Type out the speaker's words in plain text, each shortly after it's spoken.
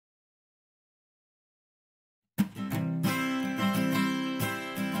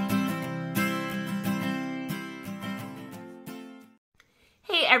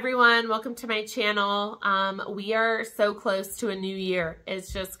Hey everyone, welcome to my channel. We are so close to a new year.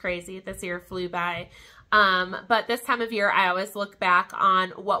 It's just crazy. This year flew by. But this time of year, I always look back on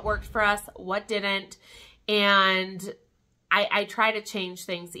what worked for us, what didn't, and I try to change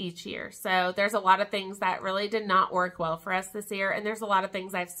things each year. So there's a lot of things that really did not work well for us this year, and there's a lot of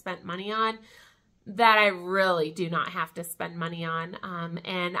things I've spent money on that I really do not have to spend money on.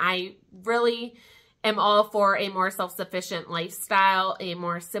 And I really am all for a more self-sufficient lifestyle, a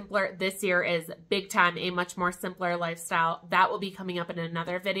more simpler, this year is big time, a much more simpler lifestyle. That will be coming up in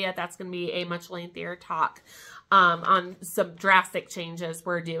another video. That's going to be a much lengthier talk on some drastic changes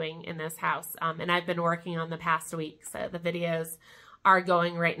we're doing in this house. And I've been working on the past week, so the videos are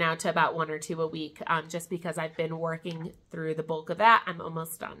going right now to about 1 or 2 a week, just because I've been working through the bulk of that. I'm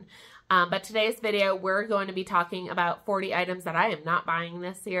almost done. But today's video, we're going to be talking about 40 items that I am not buying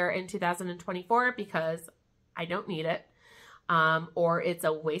this year in 2024 because I don't need it, or it's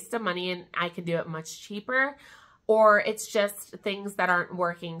a waste of money and I can do it much cheaper, or it's just things that aren't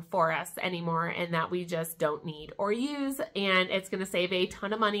working for us anymore and that we just don't need or use, and it's going to save a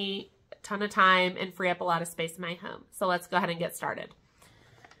ton of money, ton of time, and free up a lot of space in my home. So let's go ahead and get started.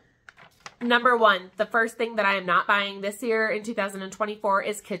 Number one, the first thing that I am not buying this year in 2024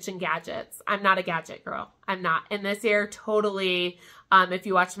 is kitchen gadgets. I'm not a gadget girl. I'm not. And this year, totally, if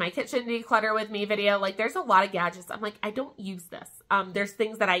you watch my kitchen declutter with me video, like there's a lot of gadgets. I'm like, I don't use this. There's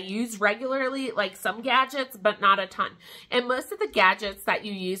things that I use regularly, like some gadgets, but not a ton. And most of the gadgets that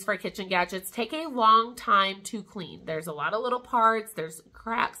you use for kitchen gadgets take a long time to clean. There's a lot of little parts, there's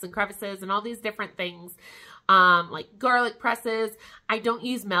cracks and crevices and all these different things. Like garlic presses. I don't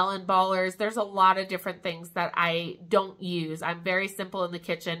use melon ballers. There's a lot of different things that I don't use. I'm very simple in the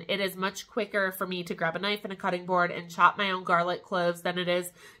kitchen. It is much quicker for me to grab a knife and a cutting board and chop my own garlic cloves than it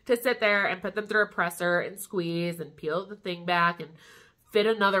is to sit there and put them through a presser and squeeze and peel the thing back and fit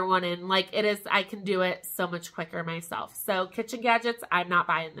another one in. Like it is, I can do it so much quicker myself. So kitchen gadgets, I'm not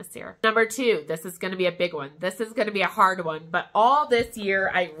buying this year. Number two, this is going to be a big one. This is going to be a hard one, but all this year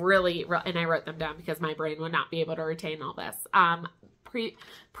I really, and I wrote them down because my brain would not be able to retain all this.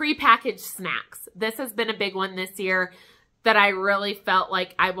 Pre-packaged snacks. This has been a big one this year that I really felt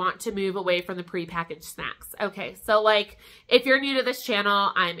like I want to move away from the pre-packaged snacks. Okay, so like if you're new to this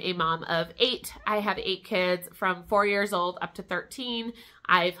channel, I'm a mom of 8. I have 8 kids from 4 years old up to 13.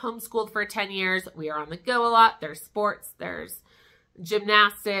 I've homeschooled for 10 years. We are on the go a lot. There's sports, there's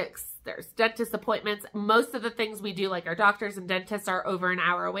gymnastics, there's dentist appointments. Most of the things we do, like our doctors and dentists, are over an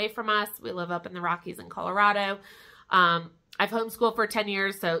hour away from us. We live up in the Rockies in Colorado. I've homeschooled for 10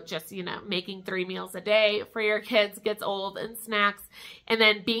 years, so just, you know, making 3 meals a day for your kids gets old, and snacks. And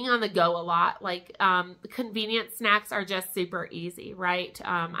then being on the go a lot, like convenient snacks are just super easy, right?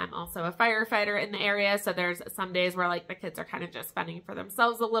 I'm also a firefighter in the area, so there's some days where like the kids are kind of just fending for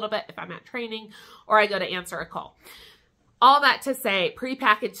themselves a little bit if I'm at training or I go to answer a call. All that to say,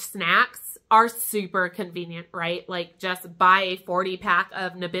 prepackaged snacks are super convenient, right? Like just buy a 40-pack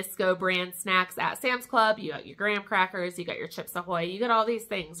of Nabisco brand snacks at Sam's Club. You got your graham crackers, you got your Chips Ahoy, you got all these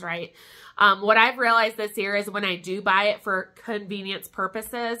things, right? What I've realized this year is when I do buy it for convenience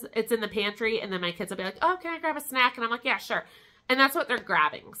purposes, it's in the pantry, and then my kids will be like, oh, can I grab a snack? And I'm like, yeah, sure. And that's what they're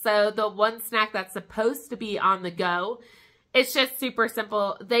grabbing. So the one snack that's supposed to be on the go, it's just super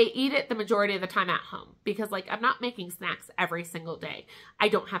simple. They eat it the majority of the time at home because like I'm not making snacks every single day. I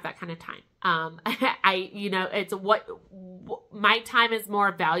don't have that kind of time. You know, it's what my time is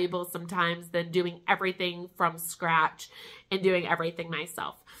more valuable sometimes than doing everything from scratch and doing everything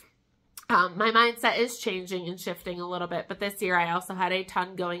myself. My mindset is changing and shifting a little bit, but this year I also had a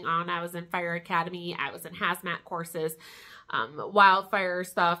ton going on. I was in fire academy. I was in hazmat courses, wildfire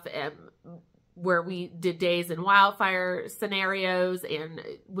stuff, where we did days in wildfire scenarios and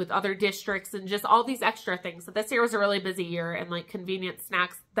with other districts and just all these extra things. So this year was a really busy year, and like convenient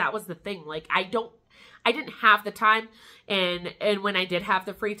snacks, that was the thing. Like I didn't have the time, and when I did have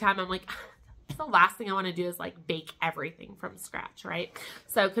the free time, I'm like, the last thing I want to do is like bake everything from scratch, right?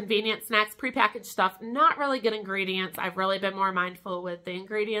 So convenient snacks, prepackaged stuff, not really good ingredients. I've really been more mindful with the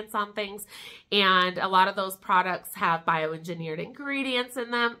ingredients on things, and a lot of those products have bioengineered ingredients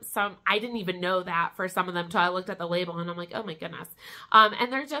in them. Some, I didn't even know that for some of them till I looked at the label, and I'm like, oh my goodness.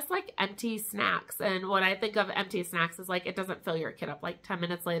 And they're just like empty snacks. And what I think of empty snacks is like, it doesn't fill your kid up. Like 10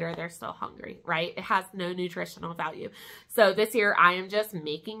 minutes later, they're still hungry, right? It has no nutritional value. So this year I am just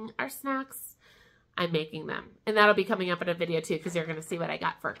making our snacks. I'm making them. And that'll be coming up in a video too, because you're going to see what I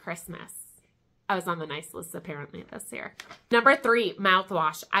got for Christmas. I was on the nice list apparently this year. Number 3,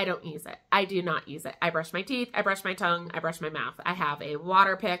 mouthwash. I don't use it. I do not use it. I brush my teeth. I brush my tongue. I brush my mouth. I have a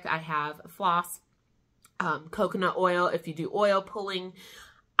water pick. I have floss. coconut oil if you do oil pulling.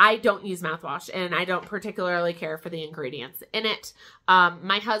 I don't use mouthwash, and I don't particularly care for the ingredients in it.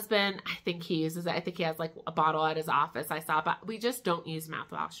 My husband, I think he uses it. I think he has like a bottle at his office I saw, but we just don't use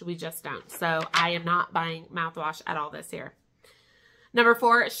mouthwash. We just don't. So I am not buying mouthwash at all this year. Number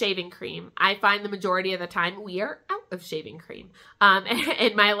 4, shaving cream. I find the majority of the time we are out of shaving cream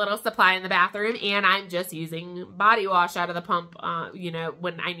in my little supply in the bathroom, and I'm just using body wash out of the pump, you know,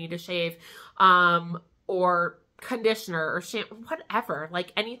 when I need to shave, or conditioner or shampoo, whatever,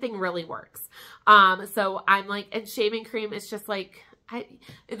 like anything really works. So I'm like, and shaving cream is just like,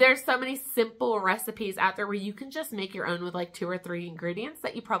 there's so many simple recipes out there where you can just make your own with like 2 or 3 ingredients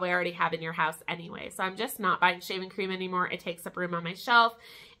that you probably already have in your house anyway. So I'm just not buying shaving cream anymore. It takes up room on my shelf,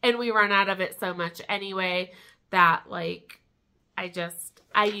 and we run out of it so much anyway that like, I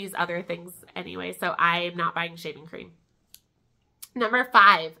use other things anyway. So I'm not buying shaving cream. Number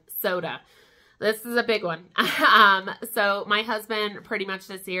 5, soda. This is a big one. So my husband pretty much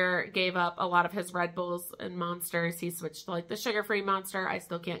this year gave up a lot of his Red Bulls and Monsters. He switched to like the sugar-free Monster. I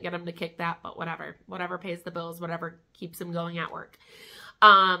still can't get him to kick that, but whatever. Whatever pays the bills, whatever keeps him going at work.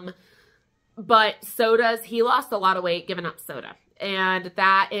 But sodas, he lost a lot of weight giving up soda. And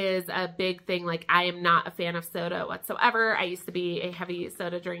that is a big thing. Like, I am not a fan of soda whatsoever. I used to be a heavy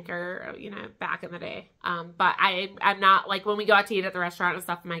soda drinker, you know, back in the day. But I'm not, like, when we go out to eat at the restaurant and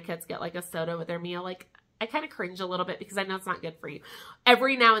stuff, and my kids get, like, a soda with their meal, like, I kind of cringe a little bit because I know it's not good for you.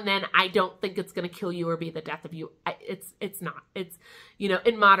 Every now and then, I don't think it's going to kill you or be the death of you. It's not. It's, you know,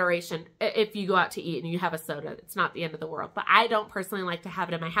 in moderation. If you go out to eat and you have a soda, it's not the end of the world. But I don't personally like to have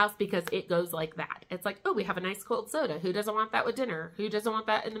it in my house because it goes like that. It's like, oh, we have a nice cold soda. Who doesn't want that with dinner? Who doesn't want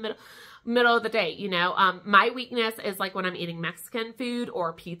that in the middle of the day? You know, my weakness is like when I'm eating Mexican food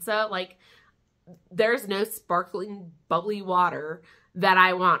or pizza, like there's no sparkling bubbly water that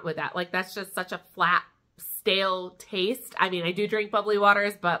I want with that. Like, that's just such a flat, stale taste. I mean, I do drink bubbly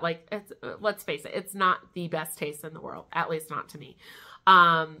waters, but like, let's face it, it's not the best taste in the world, at least not to me.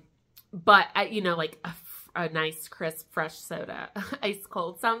 But you know, like a nice, crisp, fresh soda, ice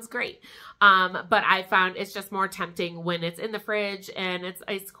cold sounds great. But I found it's just more tempting when it's in the fridge and it's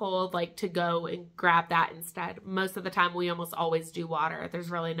ice cold, like to go and grab that instead. Most of the time, we almost always do water. There's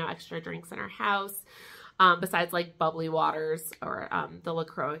really no extra drinks in our house, besides like bubbly waters or the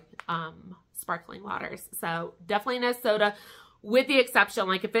LaCroix sparkling waters. So definitely no soda, with the exception,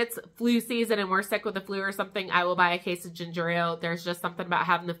 like if it's flu season and we're sick with the flu or something, I will buy a case of ginger ale. There's just something about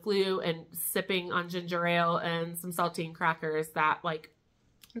having the flu and sipping on ginger ale and some saltine crackers that, like,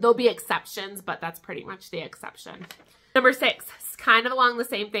 there'll be exceptions, but that's pretty much the exception. Number 6, it's kind of along the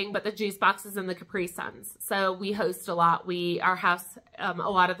same thing, but the juice boxes and the Capri Suns. So we host a lot. Our house, a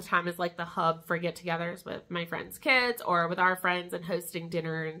lot of the time is like the hub for get-togethers with my friends' kids or with our friends, and hosting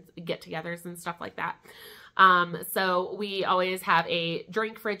dinner and get-togethers and stuff like that. So we always have a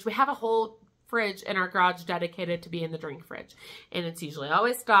drink fridge. We have a whole fridge in our garage dedicated to being the drink fridge. And it's usually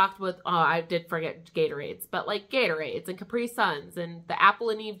always stocked with, oh, I did forget Gatorades, but like Gatorades and Capri Suns and the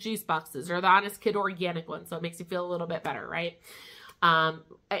Apple and Eve juice boxes, or the Honest Kid organic one. So it makes you feel a little bit better, right?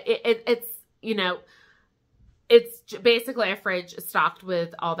 It's, you know, it's basically a fridge stocked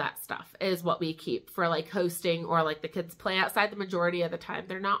with all that stuff is what we keep for like hosting, or like the kids play outside the majority of the time.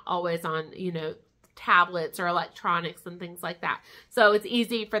 They're not always on, you know, tablets or electronics and things like that. So it's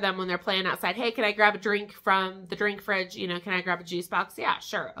easy for them when they're playing outside. Hey, can I grab a drink from the drink fridge? You know, can I grab a juice box? Yeah,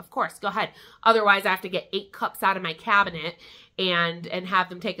 sure. Of course. Go ahead. Otherwise, I have to get 8 cups out of my cabinet and have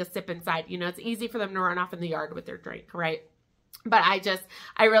them take a sip inside. You know, it's easy for them to run off in the yard with their drink, right? But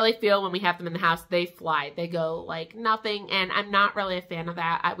I really feel when we have them in the house, they fly. They go like nothing, and I'm not really a fan of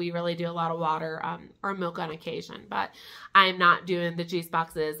that. We really do a lot of water or milk on occasion, but I'm not doing the juice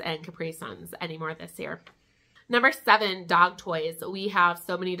boxes and Capri Suns anymore this year. Number 7, dog toys. We have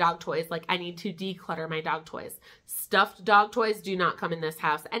so many dog toys. Like, I need to declutter my dog toys. Stuffed dog toys do not come in this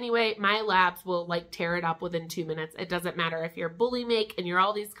house. Anyway, my labs will like tear it up within 2 minutes. It doesn't matter if you're Bully Make and you're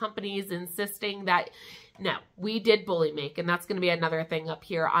all these companies insisting that, no, we did Bully Make, and that's going to be another thing up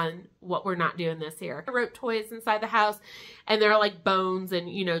here on what we're not doing this year. I wrote toys inside the house, and they're like bones and,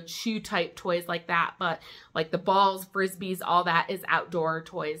 you know, chew type toys like that. But like the balls, frisbees, all that is outdoor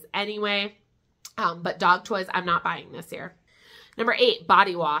toys anyway. But dog toys, I'm not buying this year. Number 8,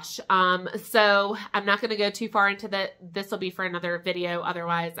 body wash. So I'm not going to go too far into that. This will be for another video.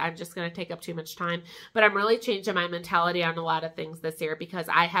 Otherwise, I'm just going to take up too much time. But I'm really changing my mentality on a lot of things this year because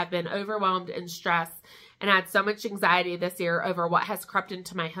I have been overwhelmed and stressed and had so much anxiety this year over what has crept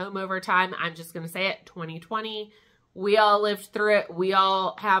into my home over time. I'm just going to say it, 2020. We all lived through it. We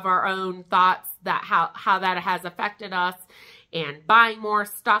all have our own thoughts that how that has affected us. and buying more,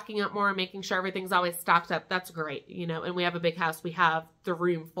 stocking up more, making sure everything's always stocked up. That's great, you know, and we have a big house. We have the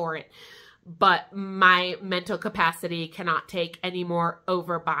room for it. But my mental capacity cannot take any more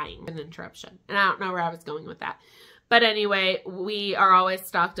overbuying. An interruption. And I don't know where I was going with that. But anyway, we are always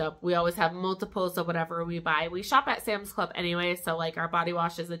stocked up. We always have multiples of whatever we buy. We shop at Sam's Club anyway, so like our body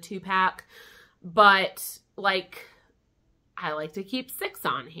wash is a 2-pack. But like, I like to keep 6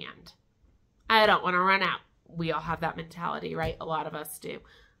 on hand. I don't want to run out. We all have that mentality, right? A lot of us do.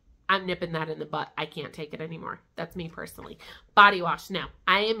 I'm nipping that in the butt. I can't take it anymore. That's me personally. Body wash. No,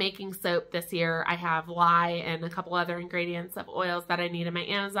 I am making soap this year. I have lye and a couple other ingredients of oils that I need in my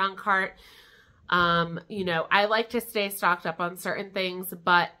Amazon cart. You know, I like to stay stocked up on certain things,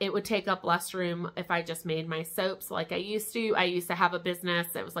 but it would take up less room if I just made my soaps like I used to. I used to have a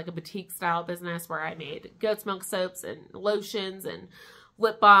business. It was like a boutique style business where I made goat's milk soaps and lotions and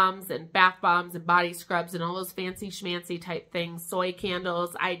lip balms and bath bombs and body scrubs and all those fancy schmancy type things, soy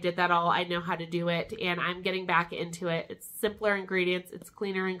candles. I did that all. I know how to do it, and I'm getting back into it. It's simpler ingredients. It's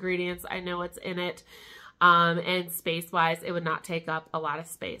cleaner ingredients. I know what's in it. And space-wise, it would not take up a lot of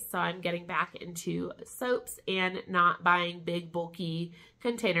space. So I'm getting back into soaps and not buying big, bulky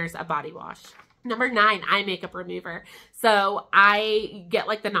containers of body wash. Number 9, eye makeup remover. So I get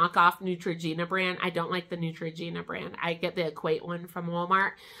like the knockoff Neutrogena brand. I don't like the Neutrogena brand. I get the Equate one from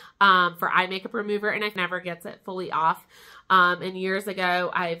Walmart for eye makeup remover, and it never gets it fully off. And years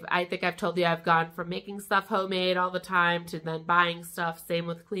ago, I think I've told you I've gone from making stuff homemade all the time to then buying stuff. Same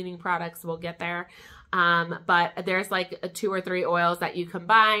with cleaning products. We'll get there. But there's like 2 or 3 oils that you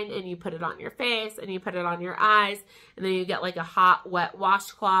combine, and you put it on your face and you put it on your eyes, and then you get like a hot, wet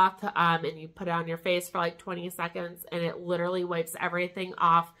washcloth, and you put it on your face for like 20 seconds, and it literally wipes everything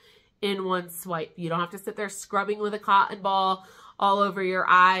off in one swipe. You don't have to sit there scrubbing with a cotton ball all over your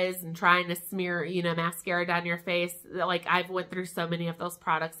eyes and trying to smear, you know, mascara down your face. Like, I've went through so many of those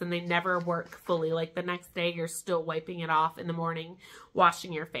products and they never work fully. Like, the next day you're still wiping it off in the morning,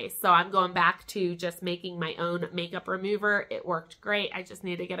 washing your face. So I'm going back to just making my own makeup remover. It worked great. I just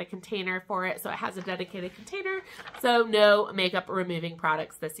need to get a container for it, so it has a dedicated container. So no makeup removing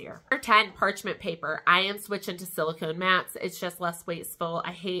products this year. Number 10, parchment paper. I am switching to silicone mats. It's just less wasteful.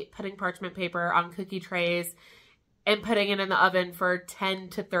 I hate putting parchment paper on cookie trays and putting it in the oven for 10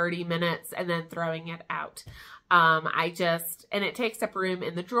 to 30 minutes and then throwing it out. And it takes up room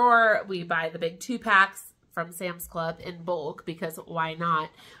in the drawer. We buy the big 2-packs from Sam's Club in bulk because why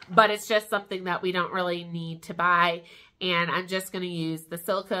not? But it's just something that we don't really need to buy. And I'm just going to use the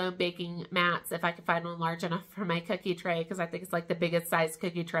silicone baking mats if I can find one large enough for my cookie tray, because I think it's like the biggest size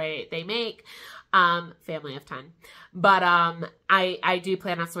cookie tray they make. Family of 10. But I do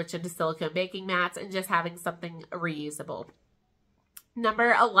plan on switching to silicone baking mats and just having something reusable.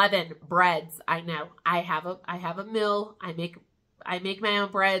 Number 11, breads. I know I have a mill. I make my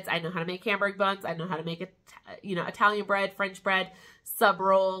own breads. I know how to make hamburger buns. I know how to make it, you know, Italian bread, French bread, sub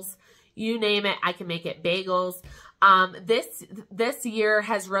rolls, you name it. I can make it. Bagels. This year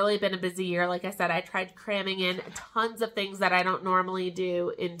has really been a busy year. Like I said, I tried cramming in tons of things that I don't normally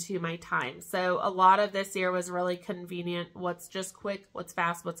do into my time. So a lot of this year was really convenient. What's just quick, what's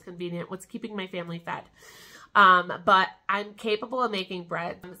fast, what's convenient, what's keeping my family fed. But I'm capable of making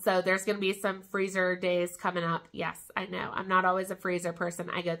bread. So there's going to be some freezer days coming up. Yes, I know. I'm not always a freezer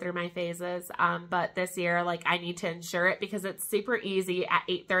person. I go through my phases. But this year, like, I need to ensure it because it's super easy at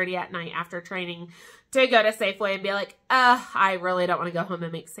 8:30 at night after training to go to Safeway and be like, I really don't want to go home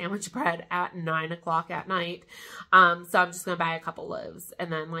and make sandwich bread at 9 o'clock at night. So I'm just going to buy a couple loaves.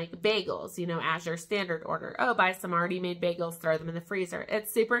 And then like bagels, you know, as your standard order. Oh, buy some already made bagels, throw them in the freezer.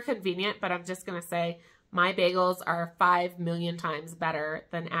 It's super convenient, but I'm just going to say my bagels are 5 million times better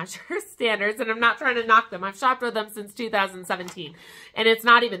than Azure standards. And I'm not trying to knock them. I've shopped with them since 2017. And it's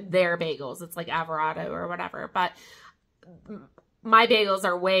not even their bagels. It's like Alvarado or whatever. But my bagels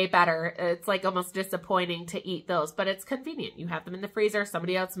are way better. It's like almost disappointing to eat those, but it's convenient. You have them in the freezer.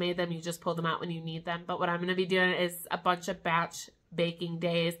 Somebody else made them. You just pull them out when you need them. But what I'm going to be doing is a bunch of batch baking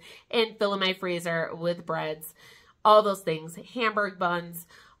days and filling my freezer with breads, all those things, hamburger buns,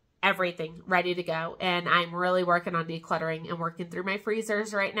 everything ready to go. And I'm really working on decluttering and working through my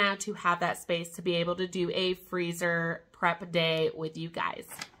freezers right now to have that space to be able to do a freezer prep day with you guys.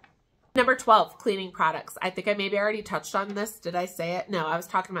 Number 12, cleaning products. I think I maybe already touched on this. Did I say it? No, I was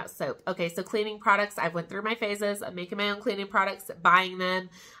talking about soap. Okay, so cleaning products. I went through my phases of making my own cleaning products, buying them.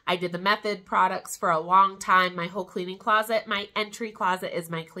 I did the Method products for a long time. My whole cleaning closet, my entry closet is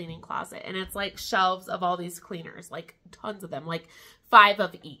my cleaning closet. And it's like shelves of all these cleaners, like tons of them, like 5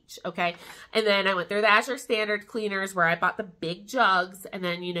 of each, okay? And then I went through the Azure Standard cleaners where I bought the big jugs. And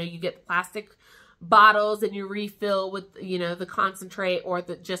then, you know, you get the plastic bottles and you refill with, you know, the concentrate or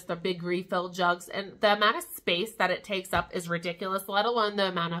just the big refill jugs. And the amount of space that it takes up is ridiculous, let alone the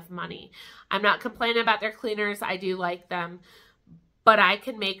amount of money. I'm not complaining about their cleaners. I do like them, but I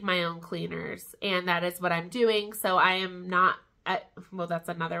can make my own cleaners, and that is what I'm doing. So I am not, well, that's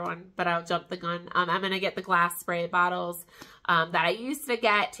another one, but I'll jump the gun. I'm going to get the glass spray bottles that I used to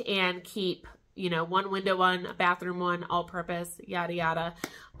get and keep, you know, one window one, a bathroom one, all purpose, yada, yada,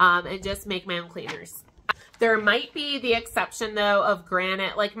 and just make my own cleaners. There might be the exception though of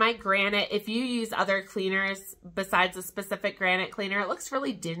granite. Like my granite, if you use other cleaners besides a specific granite cleaner, it looks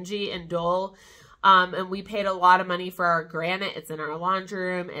really dingy and dull. And we paid a lot of money for our granite. It's in our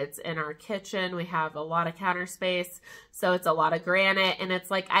laundry room. It's in our kitchen. We have a lot of counter space. So it's a lot of granite. And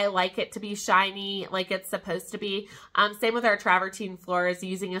it's like, I like it to be shiny like it's supposed to be. Same with our travertine floors.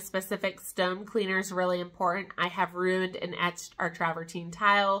 Using a specific stone cleaner is really important. I have ruined and etched our travertine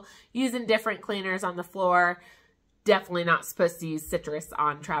tile using different cleaners on the floor. Definitely not supposed to use citrus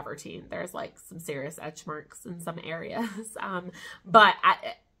on travertine. There's like some serious etch marks in some areas. But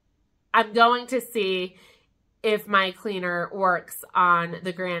I'm going to see if my cleaner works on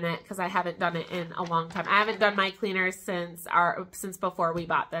the granite because I haven't done it in a long time. I haven't done my cleaners since before we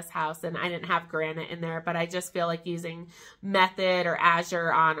bought this house, and I didn't have granite in there, but I just feel like using Method or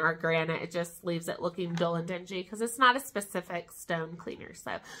Azure on our granite, it just leaves it looking dull and dingy because it's not a specific stone cleaner.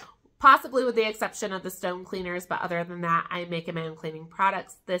 So possibly with the exception of the stone cleaners, but other than that, I'm making my own cleaning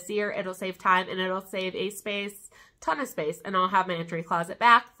products this year. It'll save time and it'll save a ton of space, and I'll have my entry closet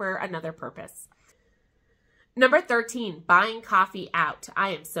back for another purpose. Number 13, buying coffee out. I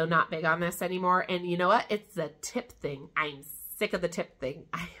am so not big on this anymore, and you know what? It's the tip thing. I'm sick of the tip thing.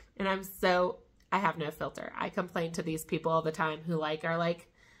 I have no filter. I complain to these people all the time who are like,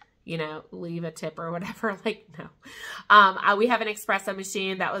 you know, leave a tip or whatever. Like, no. We have an espresso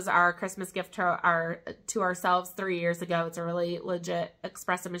machine. That was our Christmas gift to ourselves 3 years ago. It's a really legit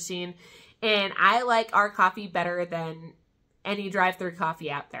espresso machine. And I like our coffee better than any drive-through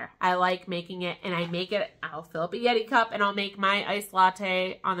coffee out there. I like making it, and I'll fill up a Yeti cup and I'll make my iced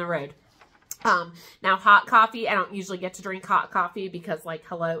latte on the road. Now hot coffee, I don't usually get to drink hot coffee because, like,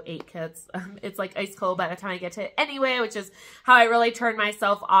 hello, 8 kids. It's like ice cold by the time I get to it anyway, which is how I really turned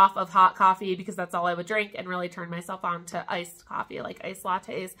myself off of hot coffee because that's all I would drink, and really turned myself on to iced coffee, like iced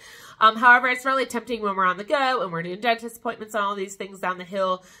lattes. However, it's really tempting when we're on the go and we're doing dentist appointments and all these things down the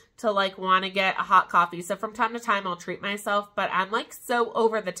hill to like want to get a hot coffee. So from time to time I'll treat myself, but I'm like so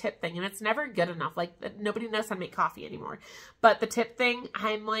over the tip thing, and it's never good enough. Like, nobody knows how to make coffee anymore. But the tip thing,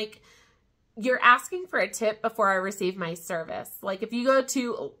 I'm like, you're asking for a tip before I receive my service. Like, if you go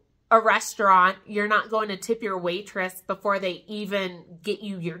to a restaurant, you're not going to tip your waitress before they even get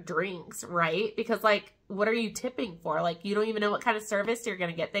you your drinks, right? Because, like, what are you tipping for? Like, you don't even know what kind of service you're going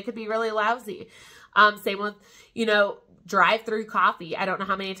to get. They could be really lousy. Same with, you know, drive-through coffee. I don't know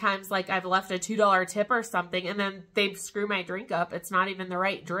how many times, like, I've left a $2 tip or something, and then they screw my drink up. It's not even the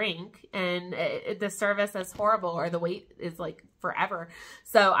right drink, and the service is horrible, or the wait is, like, forever.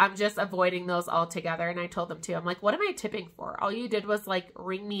 So I'm just avoiding those altogether. And I told them too, I'm like, what am I tipping for? All you did was like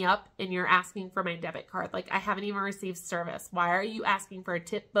ring me up and you're asking for my debit card. Like, I haven't even received service. Why are you asking for a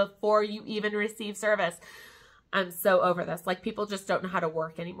tip before you even receive service? I'm so over this. Like, people just don't know how to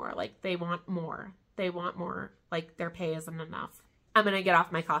work anymore. Like, they want more. They want more. Like, their pay isn't enough. I'm going to get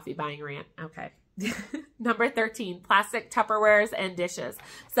off my coffee buying rant. Okay. Number 13, plastic Tupperwares and dishes.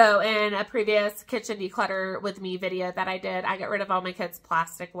 So in a previous kitchen declutter with me video that I did, I got rid of all my kids'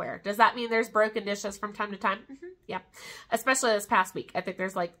 plasticware. Does that mean there's broken dishes from time to time? Yeah. Especially this past week. I think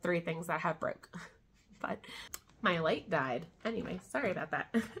there's like 3 things that have broke. But my light died. Anyway, sorry about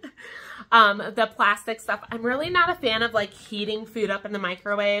that. The plastic stuff. I'm really not a fan of like heating food up in the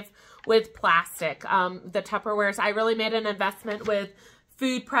microwave with plastic. The Tupperwares, I really made an investment with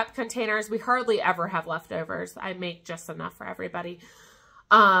food prep containers. We hardly ever have leftovers. I make just enough for everybody.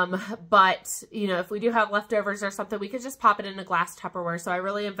 But, you know, if we do have leftovers or something, we could just pop it in a glass Tupperware. So I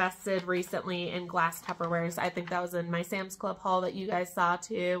really invested recently in glass Tupperwares. I think that was in my Sam's Club haul that you guys saw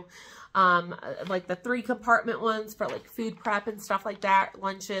too. Like the 3-compartment ones for like food prep and stuff like that,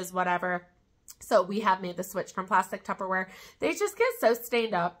 lunches, whatever. So we have made the switch from plastic Tupperware. They just get so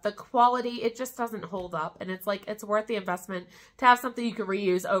stained up. The quality, it just doesn't hold up. And it's like, it's worth the investment to have something you can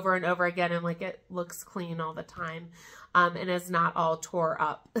reuse over and over again. And like, it looks clean all the time. And is not all tore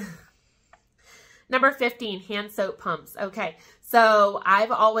up. Number 15, hand soap pumps. Okay. So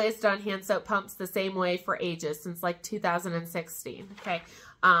I've always done hand soap pumps the same way for ages, since like 2016. Okay.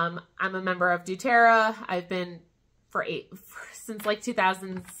 I'm a member of doTERRA. I've been since like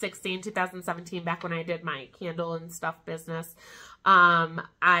 2016, 2017, back when I did my candle and stuff business.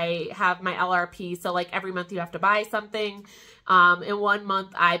 I have my LRP. So like every month you have to buy something. In 1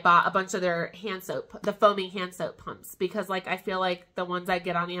 month I bought a bunch of their hand soap, the foaming hand soap pumps, because like I feel like the ones I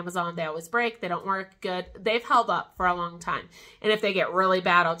get on Amazon, they always break. They don't work good. They've held up for a long time. And if they get really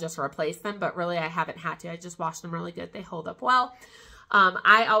bad, I'll just replace them. But really I haven't had to. I just washed them really good. They hold up well.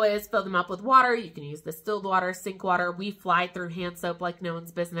 I always fill them up with water. You can use distilled water, sink water. We fly through hand soap like no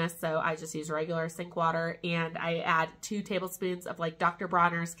one's business. So I just use regular sink water, and I add 2 tablespoons of like Dr.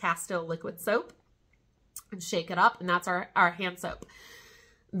 Bronner's Castile liquid soap and shake it up. And that's our hand soap.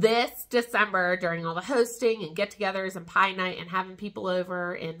 This December, during all the hosting and get-togethers and pie night and having people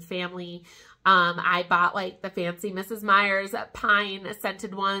over and family, I bought like the fancy Mrs. Meyer's pine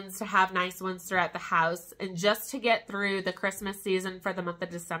scented ones to have nice ones throughout the house. And just to get through the Christmas season for the month of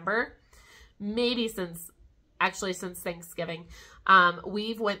December, maybe since Thanksgiving,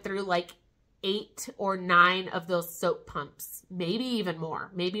 we've went through like 8 or 9 of those soap pumps, maybe even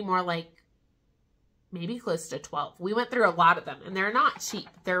more, maybe close to 12. We went through a lot of them, and they're not cheap.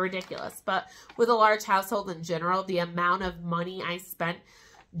 They're ridiculous. But with a large household in general, the amount of money I spent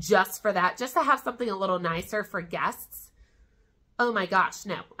just for that, just to have something a little nicer for guests. Oh my gosh,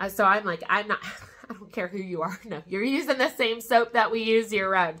 no. So I'm like, I don't care who you are. No, you're using the same soap that we use year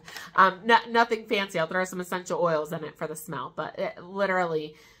round. Nothing fancy. I'll throw some essential oils in it for the smell, but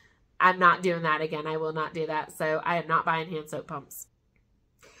literally, I'm not doing that again. I will not do that. So I am not buying hand soap pumps.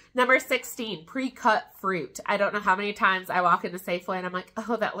 Number 16, pre-cut fruit. I don't know how many times I walk into Safeway and I'm like,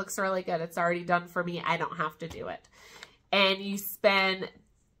 oh, that looks really good. It's already done for me. I don't have to do it. And you spend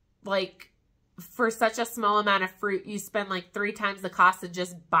like, for such a small amount of fruit, you spend like 3 times the cost of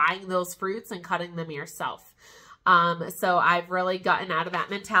just buying those fruits and cutting them yourself. So I've really gotten out of that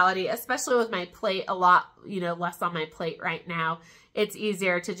mentality, especially with my plate a lot, less on my plate right now. It's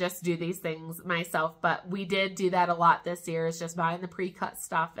easier to just do these things myself, but we did do that a lot this year, is just buying the pre-cut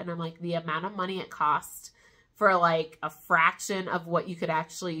stuff. And I'm like, the amount of money it costs for like a fraction of what you could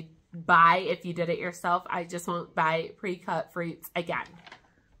actually buy if you did it yourself, I just won't buy pre-cut fruits again.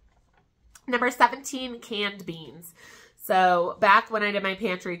 Number 17, canned beans. So back when I did my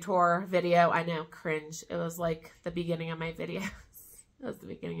pantry tour video, I know, cringe. It was like the beginning of my videos. It was the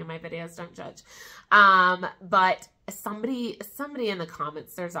beginning of my videos, don't judge. But somebody in the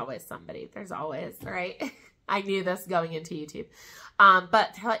comments, there's always somebody. There's always, right? I knew this going into YouTube.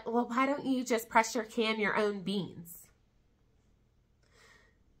 But they're like, well, why don't you just pressure can your own beans?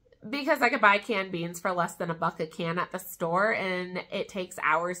 Because I could buy canned beans for less than $1 a can at the store, and it takes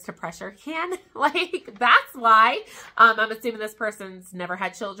hours to pressure can. Like, that's why. I'm assuming this person's never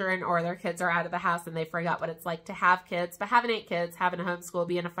had children, or their kids are out of the house and they forgot what it's like to have kids. But having 8 kids, having a homeschool,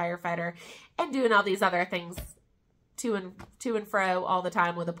 being a firefighter, and doing all these other things to and fro all the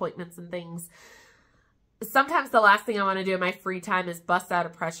time with appointments and things. Sometimes the last thing I want to do in my free time is bust out a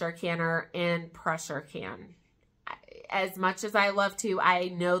pressure canner and pressure can. As much as I love to, I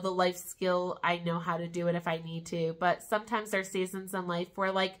know the life skill. I know how to do it if I need to. But sometimes there's seasons in life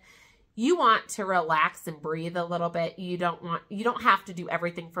where like you want to relax and breathe a little bit. You don't have to do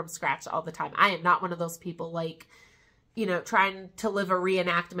everything from scratch all the time. I am not one of those people like, trying to live a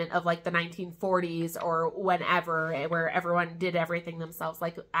reenactment of like the 1940s or whenever, where everyone did everything themselves.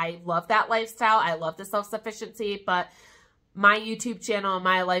 Like, I love that lifestyle. I love the self-sufficiency, but my YouTube channel and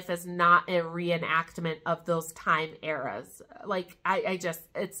my life is not a reenactment of those time eras. Like,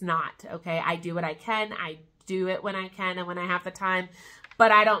 it's not, okay? I do what I can. I do it when I can and when I have the time.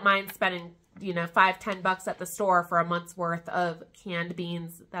 But I don't mind spending, $5, $10 at the store for a month's worth of canned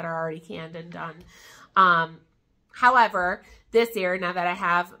beans that are already canned and done. However, this year, now that I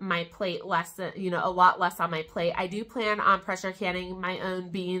have my plate less, a lot less on my plate, I do plan on pressure canning my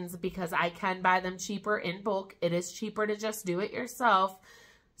own beans because I can buy them cheaper in bulk. It is cheaper to just do it yourself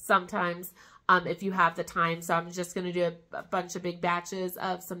sometimes if you have the time. So I'm just going to do a bunch of big batches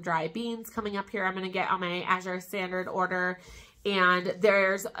of some dry beans coming up here. I'm going to get on my Azure standard order. And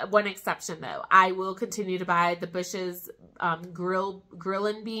there's one exception though. I will continue to buy the Bush's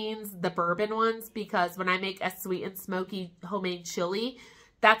grillin' beans, the bourbon ones, because when I make a sweet and smoky homemade chili,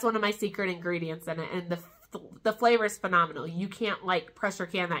 that's one of my secret ingredients in it. And the flavor is phenomenal. You can't like pressure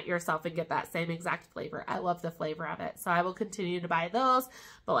can that yourself and get that same exact flavor. I love the flavor of it. So I will continue to buy those,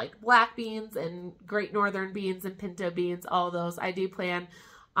 but like black beans and Great Northern beans and pinto beans, all those, I do plan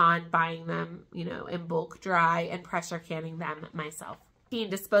on buying them, in bulk dry and pressure canning them myself.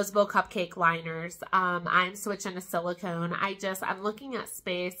 Disposable cupcake liners. I'm switching to silicone. I'm looking at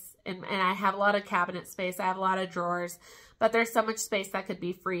space, and I have a lot of cabinet space. I have a lot of drawers, but there's so much space that could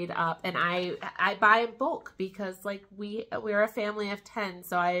be freed up. And I buy in bulk because like we're a family of 10.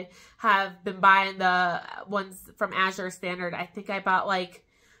 So I have been buying the ones from Azure Standard. I think I bought like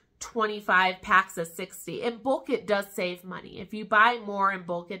 25 packs of 60. In bulk, it does save money. If you buy more in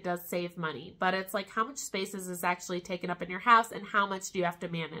bulk, it does save money. But it's like, how much space is this actually taken up in your house, and how much do you have to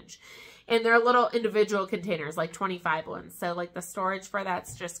manage? And they're little individual containers, like 25 ones. So like the storage for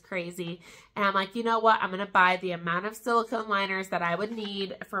that's just crazy. And I'm like, you know what? I'm going to buy the amount of silicone liners that I would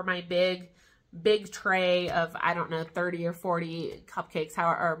need for my big tray of, I don't know, 30 or 40 cupcakes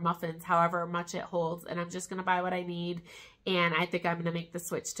or muffins, however much it holds. And I'm just going to buy what I need. And I think I'm going to make the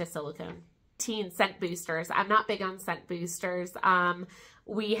switch to silicone. Scent boosters. I'm not big on scent boosters.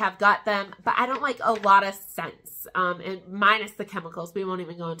 We have got them, but I don't like a lot of scents, and minus the chemicals. We won't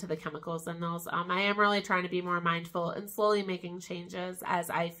even go into the chemicals in those. I am really trying to be more mindful and slowly making changes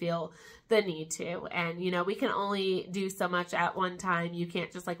as I feel the need to. And, you know, we can only do so much at one time. You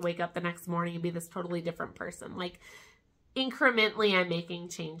can't just like wake up the next morning and be this totally different person. Like, incrementally, I'm making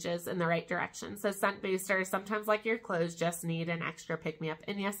changes in the right direction. So scent boosters, sometimes like your clothes just need an extra pick-me-up.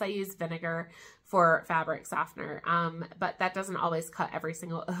 And yes, I use vinegar for fabric softener, but that doesn't always cut every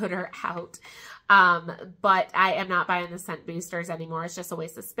single odor out. But I am not buying the scent boosters anymore. It's just a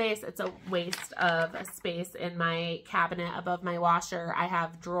waste of space. It's a waste of space in my cabinet above my washer. I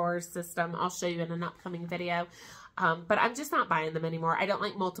have drawers system. I'll show you in an upcoming video. But I'm just not buying them anymore. I don't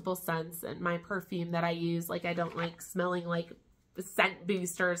like multiple scents, and my perfume that I use, like I don't like smelling like scent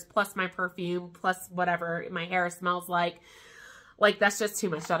boosters plus my perfume plus whatever my hair smells like that's just too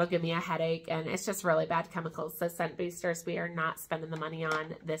much. That'll give me a headache, and it's just really bad chemicals. So scent boosters, we are not spending the money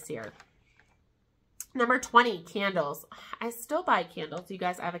on this year. Number 20, candles. I still buy candles. You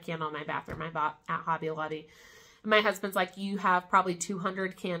guys, I have a candle in my bathroom I bought at Hobby Lobby. My husband's like, you have probably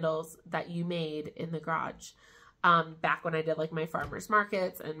 200 candles that you made in the garage. Back when I did like my farmers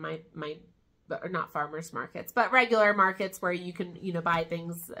markets and my or not farmers markets, but regular markets where you can, you know, buy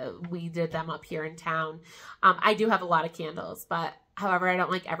things. We did them up here in town. I do have a lot of candles, but however, I don't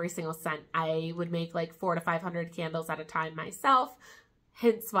like every single scent. I would make like 400 to 500 candles at a time myself.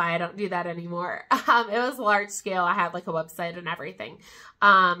 Hence why I don't do that anymore. It was large scale. I had like a website and everything.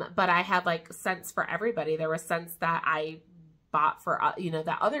 But I had like scents for everybody. There were scents that I bought for, you know,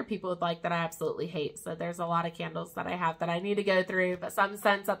 that other people would like that I absolutely hate. So there's a lot of candles that I have that I need to go through, but some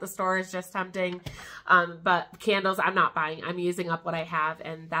scents at the store is just tempting. But candles, I'm not buying. I'm using up what I have,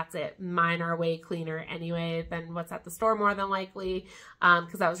 and that's it. Mine are way cleaner anyway than what's at the store, more than likely,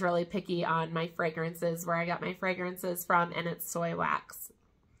 because I was really picky on my fragrances, where I got my fragrances from, and it's soy wax.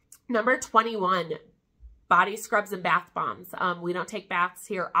 Number 21, body scrubs and bath bombs. We don't take baths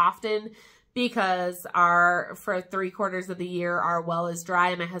here often, because for 3/4 of the year, our well is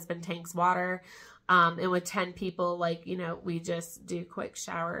dry and my husband tanks water. And with 10 people, like, you know, we just do quick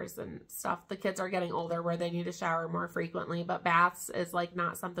showers and stuff. The kids are getting older where they need to shower more frequently, but baths is like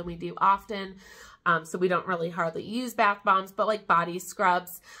not something we do often. So we don't really hardly use bath bombs, but like body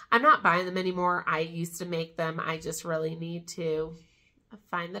scrubs, I'm not buying them anymore. I used to make them. I just really need to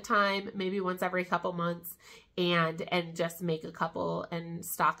find the time, maybe once every couple months, and just make a couple and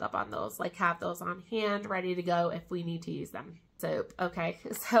stock up on those, like have those on hand ready to go if we need to use them. Soap. Okay,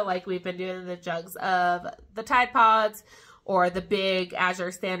 so like we've been doing the jugs of the Tide Pods or the big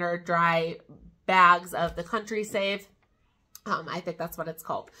Azure Standard dry bags of the Country Save. I think that's what it's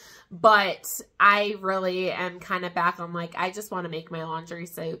called. But I really am kind of back on like, I just want to make my laundry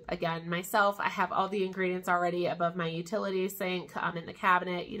soap again myself. I have all the ingredients already above my utility sink in the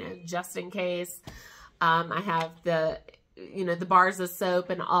cabinet, you know, just in case. I have the, you know, the bars of soap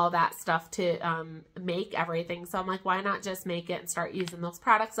and all that stuff to make everything. So I'm like, why not just make it and start using those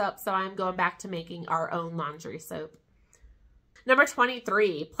products up? So I'm going back to making our own laundry soap. Number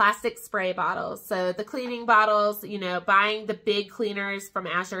 23, plastic spray bottles. So the cleaning bottles, you know, buying the big cleaners from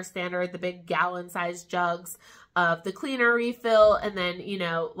Azure Standard, the big gallon-sized jugs of the cleaner refill, and then, you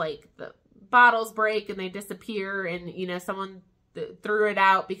know, like the bottles break and they disappear and, you know, someone threw it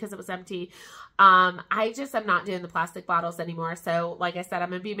out because it was empty. I just am not doing the plastic bottles anymore. So like I said, I'm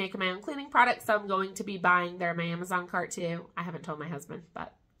going to be making my own cleaning products. So I'm going to be buying, they're in my Amazon cart too. I haven't told my husband,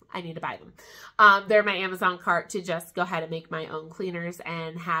 but I need to buy them. They're my Amazon cart to just go ahead and make my own cleaners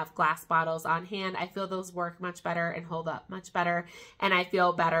and have glass bottles on hand. I feel those work much better and hold up much better. And I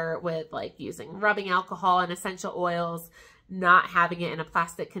feel better with like using rubbing alcohol and essential oils not having it in a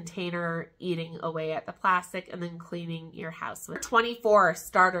plastic container, eating away at the plastic, and then cleaning your house with 24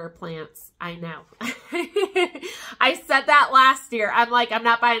 starter plants. I know. I said that last year. I'm like, I'm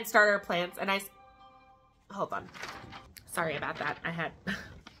not buying starter plants. And hold on. Sorry about that.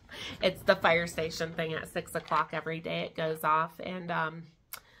 It's the fire station thing at 6 o'clock every day. It goes off, and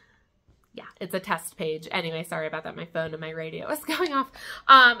yeah, it's a test page. Anyway, sorry about that. My phone and my radio is going off.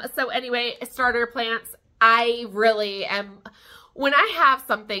 So anyway, starter plants. I really am, when I have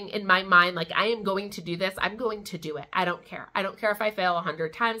something in my mind, like I am going to do this, I'm going to do it. I don't care. I don't care if I fail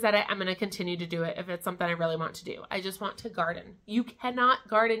 100 times at it. I'm going to continue to do it if it's something I really want to do. I just want to garden. You cannot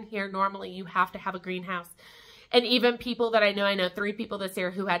garden here normally. You have to have a greenhouse. And even people that I know 3 people this year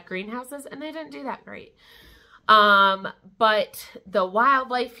who had greenhouses, and they didn't do that great. But the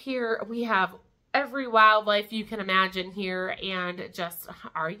wildlife here, we have every wildlife you can imagine here, and just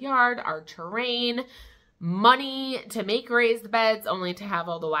our yard, our terrain, money to make raised beds only to have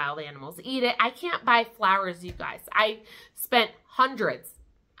all the wild animals eat it. I can't buy flowers, you guys. I spent hundreds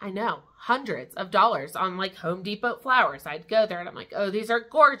of dollars on like Home Depot flowers. I'd go there and I'm like, oh, these are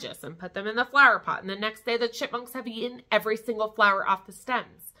gorgeous, and put them in the flower pot. And the next day the chipmunks have eaten every single flower off the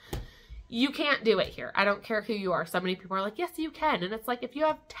stems. You can't do it here. I don't care who you are. So many people are like, yes, you can. And it's like, if you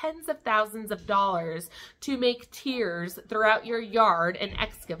have tens of thousands of dollars to make tiers throughout your yard and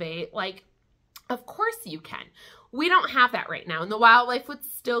excavate, like, of course you can. We don't have that right now, and the wildlife would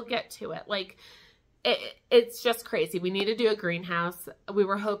still get to it. Like, it's just crazy. We need to do a greenhouse. We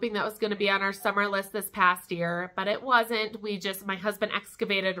were hoping that was going to be on our summer list this past year, but it wasn't. My husband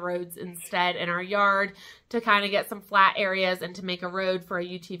excavated roads instead in our yard to kind of get some flat areas and to make a road for a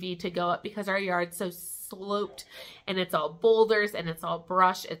UTV to go up, because our yard's so sloped and it's all boulders and it's all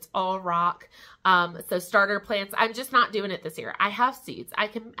brush, it's all rock. So starter plants, I'm just not doing it this year. I have seeds. I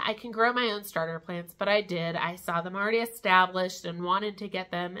can grow my own starter plants, but I saw them already established and wanted to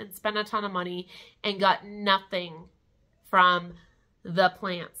get them and spend a ton of money and got nothing from the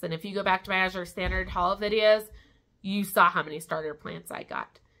plants. And if you go back to my Azure Standard Haul videos, you saw how many starter plants I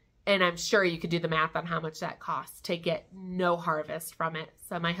got. And I'm sure you could do the math on how much that costs to get no harvest from it.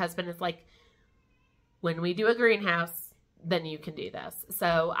 So my husband is like, when we do a greenhouse, then you can do this.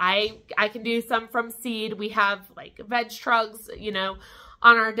 So I can do some from seed. We have like veg trugs, you know,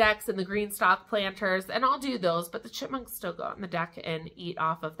 on our decks and the green stalk planters, and I'll do those, but the chipmunks still go on the deck and eat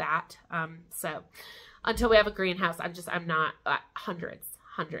off of that. So until we have a greenhouse, I'm not hundreds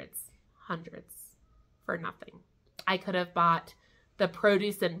for nothing. I could have bought the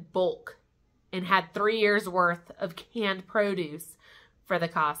produce in bulk and had 3 years worth of canned produce for the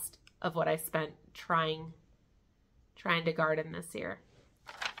cost of what I spent trying to garden this year.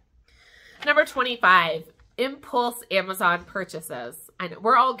 Number 25, impulse Amazon purchases. I know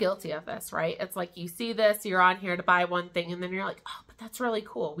we're all guilty of this, right? It's like you see this, you're on here to buy one thing, and then you're like, oh, but that's really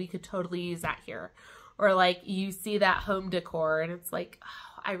cool. We could totally use that here. Or like you see that home decor and it's like,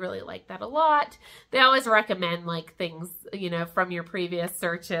 oh, I really like that a lot. They always recommend like things, you know, from your previous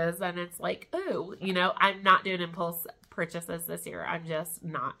searches, and it's like, oh, you know, I'm not doing impulse purchases this year. I'm just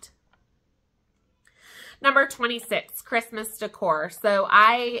not. Number 26, Christmas decor. So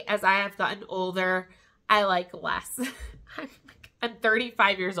as I have gotten older, I like less. I'm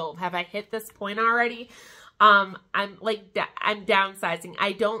 35 years old. Have I hit this point already? I'm downsizing.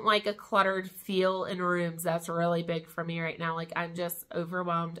 I don't like a cluttered feel in rooms. That's really big for me right now. Like, I'm just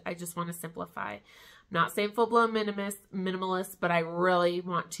overwhelmed. I just want to simplify. I'm not saying full-blown minimalist, but I really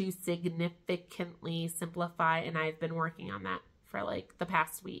want to significantly simplify, and I've been working on that for like the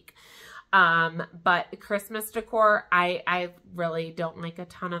past week. But Christmas decor, I really don't like a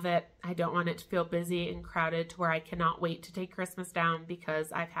ton of it. I don't want it to feel busy and crowded to where I cannot wait to take Christmas down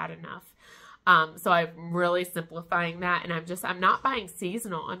because I've had enough. So I'm really simplifying that, and I'm not buying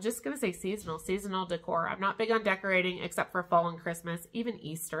seasonal. I'm just going to say seasonal decor. I'm not big on decorating except for fall and Christmas, even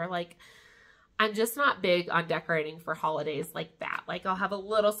Easter. Like, I'm just not big on decorating for holidays like that. Like, I'll have a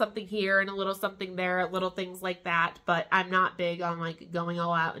little something here and a little something there, little things like that. But I'm not big on like going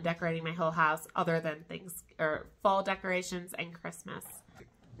all out and decorating my whole house other than things or fall decorations and Christmas.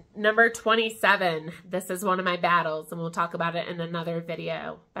 Number 27. This is one of my battles, and we'll talk about it in another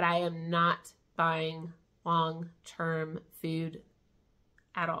video. But I am not buying long-term food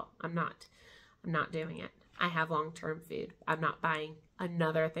at all. I'm not doing it. I have long-term food. I'm not buying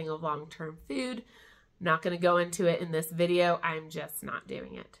another thing of long-term food. I'm not going to go into it in this video. I'm just not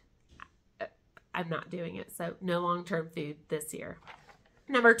doing it. I'm not doing it. So no long-term food this year.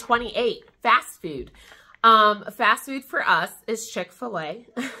 Number 28, fast food. Fast food for us is Chick-fil-A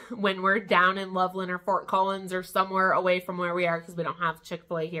when we're down in Loveland or Fort Collins or somewhere away from where we are, because we don't have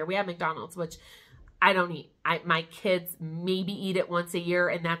Chick-fil-A here. We have McDonald's, which I don't eat. My kids maybe eat it once a year,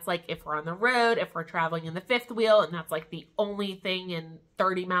 and that's like if we're on the road, if we're traveling in the fifth wheel, and that's like the only thing in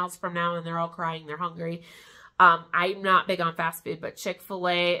 30 miles from now, and they're all crying, they're hungry. I'm not big on fast food, but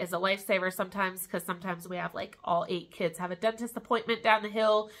Chick-fil-A is a lifesaver sometimes, because sometimes we have like all 8 kids have a dentist appointment down the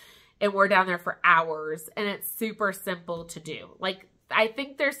hill, and we're down there for hours, and it's super simple to do. Like, I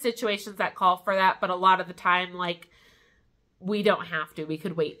think there's situations that call for that, but a lot of the time, like, we don't have to. We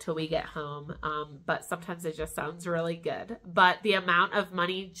could wait till we get home, but sometimes it just sounds really good. But the amount of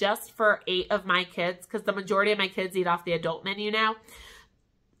money just for 8 of my kids, because the majority of my kids eat off the adult menu now,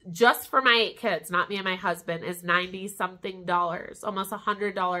 just for my 8 kids, not me and my husband, is $90-something, almost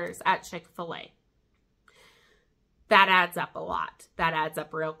 $100 at Chick-fil-A. That adds up a lot. That adds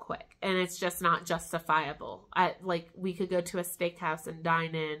up real quick. And it's just not justifiable. Like, we could go to a steakhouse and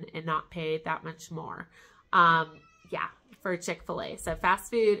dine in and not pay that much more. Yeah, for Chick-fil-A. So fast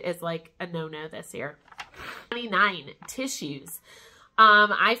food is like a no-no this year. 29, tissues.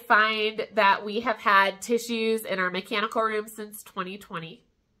 I find that we have had tissues in our mechanical room since 2020.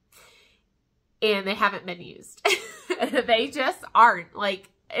 And they haven't been used. They just aren't. Like,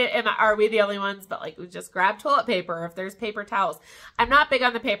 are we the only ones? But like, we just grab toilet paper if there's paper towels. I'm not big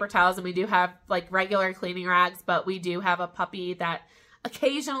on the paper towels, and we do have like regular cleaning rags, but we do have a puppy that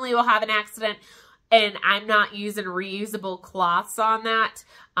occasionally will have an accident, and I'm not using reusable cloths on that.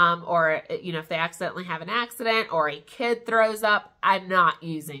 Or, you know, if they accidentally have an accident or a kid throws up, I'm not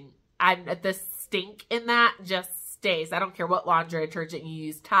using. The stink in that just stays. I don't care what laundry detergent you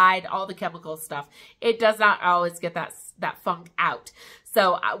use, Tide, all the chemical stuff. It does not always get that funk out.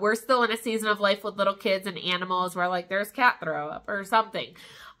 So we're still in a season of life with little kids and animals where like there's cat throw up or something,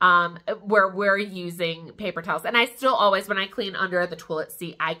 where we're using paper towels. And I still always, when I clean under the toilet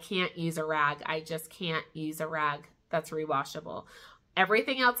seat, I can't use a rag. I just can't use a rag that's rewashable.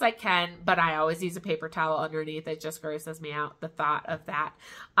 Everything else I can, but I always use a paper towel underneath. It just grosses me out, the thought of that.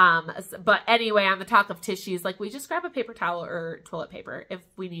 But anyway, on the talk of tissues, like we just grab a paper towel or toilet paper if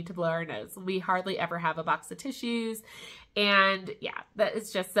we need to blow our nose. We hardly ever have a box of tissues. And yeah, that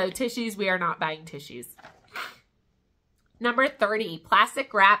is just, so tissues, we are not buying tissues. Number 30,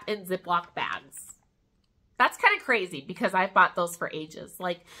 plastic wrap in Ziploc bags. That's kind of crazy because I've bought those for ages.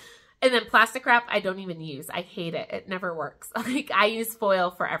 Like, and then plastic wrap, I don't even use. I hate it. It never works. Like, I use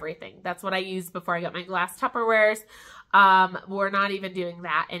foil for everything. That's what I used before I got my glass Tupperwares. We're not even doing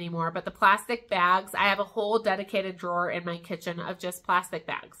that anymore. But the plastic bags, I have a whole dedicated drawer in my kitchen of just plastic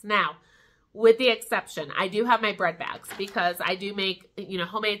bags. Now, with the exception, I do have my bread bags because I do make, you know,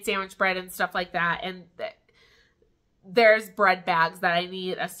 homemade sandwich bread and stuff like that. And there's bread bags that I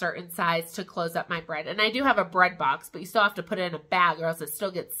need a certain size to close up my bread. And I do have a bread box, but you still have to put it in a bag or else it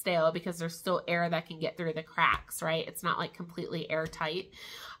still gets stale because there's still air that can get through the cracks, right? It's not like completely airtight.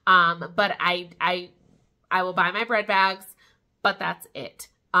 But I will buy my bread bags, but that's it.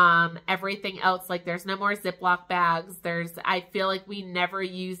 Everything else, like there's no more Ziploc bags. I feel like we never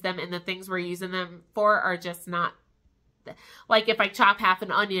use them, and the things we're using them for are just not. Like if I chop half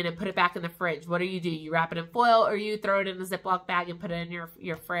an onion and put it back in the fridge, what do? You wrap it in foil or you throw it in a Ziploc bag and put it in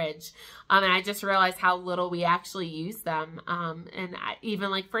your fridge. And I just realized how little we actually use them. And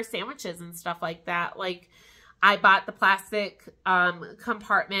even like for sandwiches and stuff like that, like I bought the plastic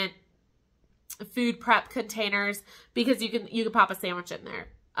compartment food prep containers because you can pop a sandwich in there.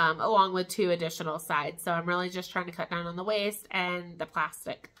 Along with 2 additional sides. So I'm really just trying to cut down on the waste and the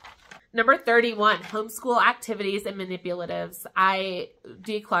plastic. Number 31, homeschool activities and manipulatives. I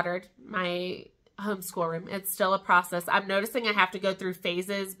decluttered my homeschool room. It's still a process. I'm noticing I have to go through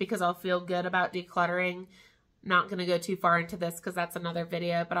phases because I'll feel good about decluttering. Not going to go too far into this because that's another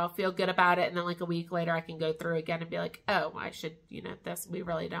video, but I'll feel good about it. And then like a week later, I can go through again and be like, oh, I should, you know, this we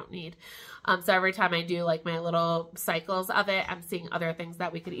really don't need. So every time I do like my little cycles of it, I'm seeing other things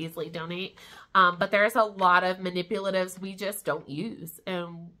that we could easily donate. But there's a lot of manipulatives we just don't use.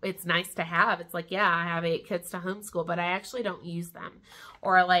 And it's nice to have. It's like, yeah, I have 8 kids to homeschool, but I actually don't use them.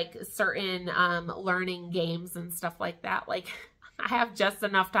 Or like certain learning games and stuff like that. Like, I have just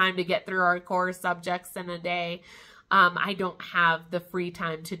enough time to get through our core subjects in a day. I don't have the free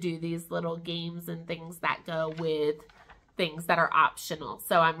time to do these little games and things that go with things that are optional.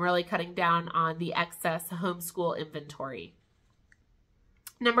 So I'm really cutting down on the excess homeschool inventory.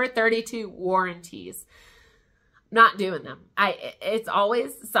 Number 32, warranties. Not doing them. It's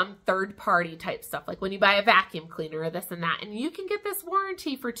always some third party type stuff. Like when you buy a vacuum cleaner or this and that, and you can get this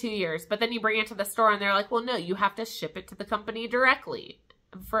warranty for 2 years, but then you bring it to the store and they're like, well, no, you have to ship it to the company directly.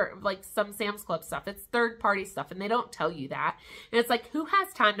 for like some Sam's Club stuff. It's third-party stuff, and they don't tell you that. And it's like, who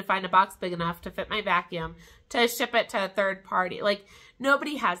has time to find a box big enough to fit my vacuum to ship it to a third party? Like,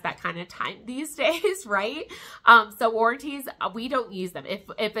 nobody has that kind of time these days, right? So warranties, we don't use them.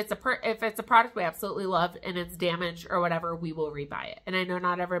 If it's a product we absolutely love and it's damaged or whatever, we will rebuy it. And I know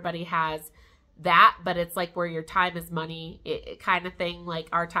not everybody has that, but it's like where your time is money, it kind of thing. Like,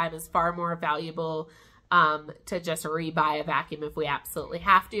 our time is far more valuable to just rebuy a vacuum if we absolutely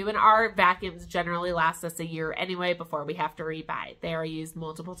have to. And our vacuums generally last us a year anyway before we have to rebuy. They are used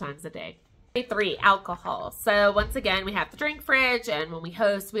multiple times a day. 3, alcohol. So once again, we have the drink fridge, and when we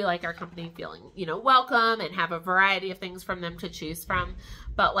host, we like our company feeling, you know, welcome and have a variety of things from them to choose from.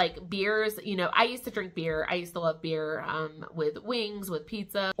 But like beers, you know, I used to drink beer. I used to love beer with wings, with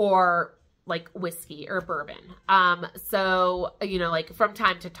pizza, or like whiskey or bourbon. So, you know, like from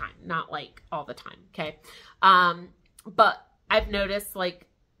time to time, not like all the time. Okay. But I've noticed like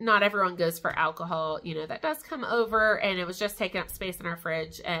not everyone goes for alcohol, you know, that does come over, and it was just taking up space in our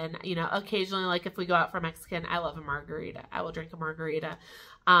fridge. And, you know, occasionally, like if we go out for Mexican, I love a margarita. I will drink a margarita.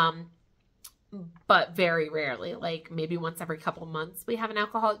 But very rarely, like maybe once every couple months, we have an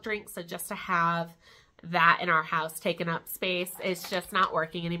alcoholic drink. So just to have that in our house taking up space, it's just not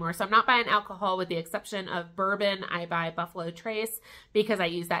working anymore. So I'm not buying alcohol with the exception of bourbon. I buy Buffalo Trace because I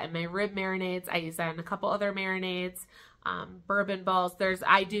use that in my rib marinades. I use that in a couple other marinades. Bourbon balls.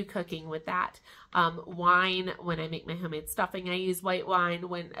 I do cooking with that. Wine, when I make my homemade stuffing, I use white wine.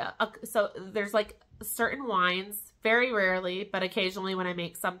 So there's like certain wines, very rarely, but occasionally when I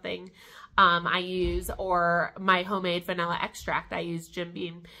make something, I use, or my homemade vanilla extract, I use Jim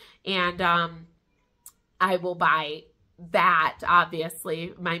Beam, and, I will buy that,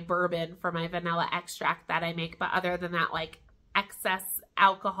 obviously, my bourbon for my vanilla extract that I make. But other than that, like excess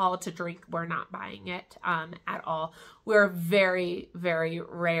alcohol to drink, we're not buying it at all. We're very, very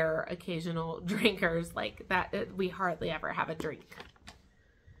rare occasional drinkers like that. We hardly ever have a drink.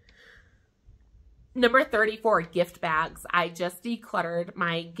 Number 34, gift bags. I just decluttered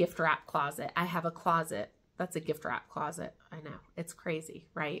my gift wrap closet. I have a closet that's a gift wrap closet. I know, it's crazy,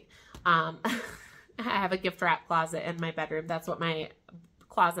 right? I have a gift wrap closet in my bedroom. That's what my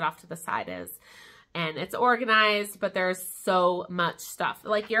closet off to the side is. And it's organized, but there's so much stuff.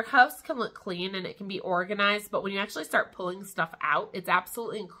 Like, your house can look clean and it can be organized, but when you actually start pulling stuff out, it's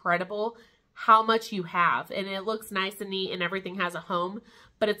absolutely incredible how much you have. And it looks nice and neat and everything has a home,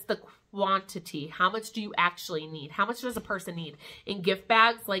 but it's the quantity. How much do you actually need? How much does a person need? In gift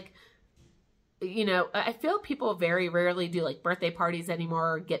bags, like, you know, I feel people very rarely do like birthday parties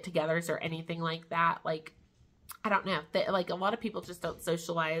anymore, or get-togethers or anything like that. Like, I don't know. Like, a lot of people just don't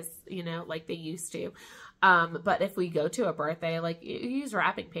socialize, you know, like they used to. But if we go to a birthday, like, you use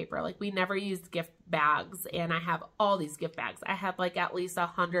wrapping paper. Like, we never used gift bags, and I have all these gift bags. I have like at least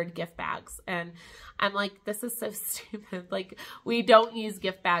 100 gift bags, and I'm like, this is so stupid. Like, we don't use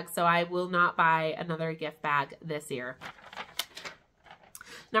gift bags, so I will not buy another gift bag this year.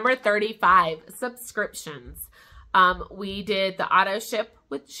 Number 35, subscriptions. We did the auto ship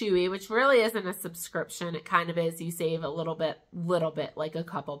with Chewy, which really isn't a subscription. It kind of is. You save a little bit, like a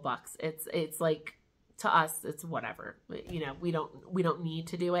couple bucks. It's like, to us, it's whatever. You know, we don't need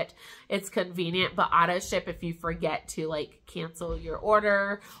to do it. It's convenient, but auto ship, if you forget to like cancel your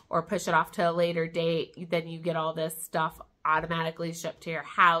order or push it off to a later date, then you get all this stuff automatically shipped to your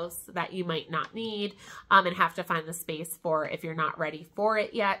house that you might not need and have to find the space for if you're not ready for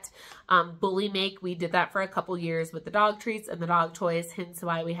it yet. Bully Make, we did that for a couple years with the dog treats and the dog toys, hence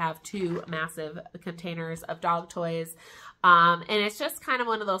why we have 2 massive containers of dog toys. And it's just kind of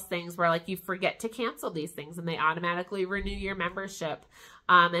one of those things where like you forget to cancel these things and they automatically renew your membership.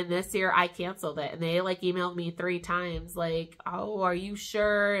 And this year I canceled it, and they like emailed me 3 times like, oh, are you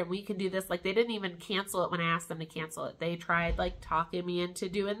sure? And we can do this. Like, they didn't even cancel it when I asked them to cancel it. They tried like talking me into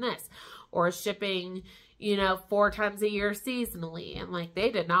doing this or shipping, you know, 4 times a year seasonally. And like,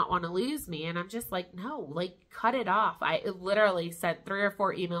 they did not want to lose me. And I'm just like, no, like, cut it off. I literally sent 3 or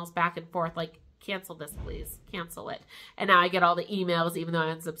 4 emails back and forth, like, cancel this, please. Cancel it. And now I get all the emails, even though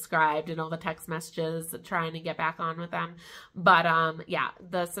I unsubscribed, and all the text messages trying to get back on with them. But yeah,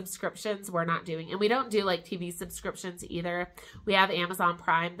 the subscriptions we're not doing. And we don't do like TV subscriptions either. We have Amazon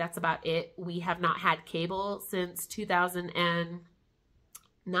Prime. That's about it. We have not had cable since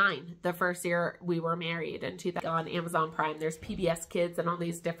 2009, the first year we were married. And on Amazon Prime, there's PBS Kids and all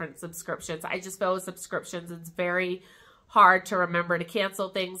these different subscriptions. I just feel with subscriptions, it's very hard to remember to cancel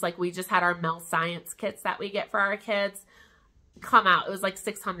things. Like, we just had our Mel Science kits that we get for our kids. come out. It was like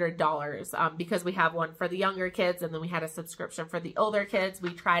 $600 because we have one for the younger kids and then we had a subscription for the older kids.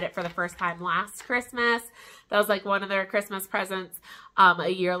 We tried it for the first time last Christmas. That was like one of their Christmas presents, a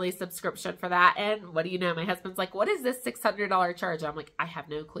yearly subscription for that. And what do you know? My husband's like, what is this $600 charge? I'm like, I have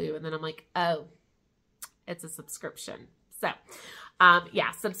no clue. And then I'm like, it's a subscription. So,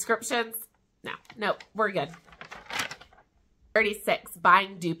 yeah, subscriptions. No, we're good. 36,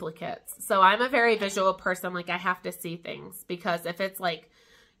 buying duplicates. So I'm a very visual person. Like I have to see things because if it's like,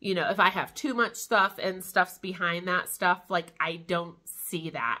 you know, if I have too much stuff and stuff's behind that stuff, like I don't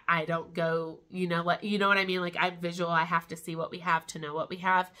see that. I don't go, you know what I mean? Like I'm visual. I have to see what we have to know what we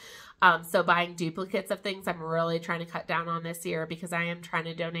have. So buying duplicates of things, I'm really trying to cut down on this year because I am trying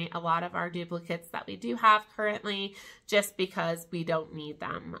to donate a lot of our duplicates that we do have currently just because we don't need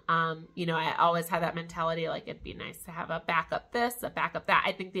them. You know, I always had that mentality, like it'd be nice to have a backup this, a backup that.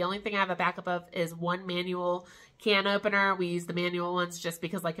 I think the only thing I have a backup of is one manual can opener. We use the manual ones just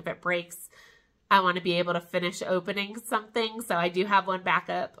because like if it breaks, I want to be able to finish opening something. So I do have one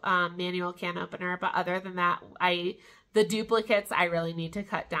backup manual can opener. But other than that, the duplicates I really need to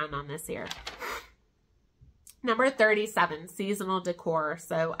cut down on this year. Number 37, seasonal decor.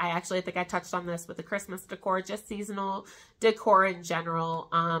 So I actually think I touched on this with the Christmas decor, just seasonal decor in general.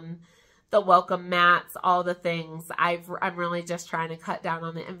 The welcome mats, all the things. I'm really just trying to cut down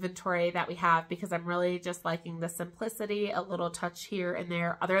on the inventory that we have because I'm really just liking the simplicity, a little touch here and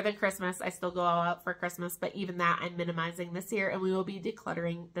there. Other than Christmas, I still go all out for Christmas, but even that I'm minimizing this year, and we will be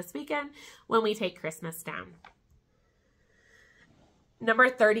decluttering this weekend when we take Christmas down. Number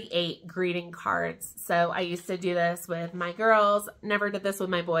 38, greeting cards. So I used to do this with my girls. Never did this with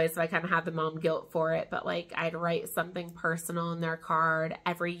my boys, so I kind of had the mom guilt for it. But like I'd write something personal in their card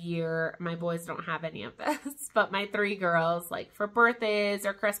every year. My boys don't have any of this, but my 3 girls, like for birthdays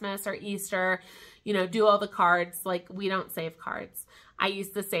or Christmas or Easter, you know, do all the cards. Like we don't save cards. I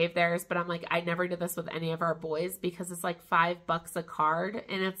used to save theirs, but I'm like, I never did this with any of our boys because it's like $5 a card.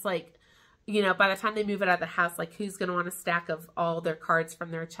 And it's like, you know, by the time they move it out of the house, like who's going to want a stack of all their cards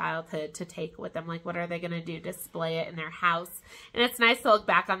from their childhood to take with them? Like, what are they going to do? Display it in their house? And it's nice to look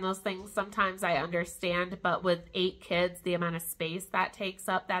back on those things. Sometimes I understand, but with 8 kids, the amount of space that takes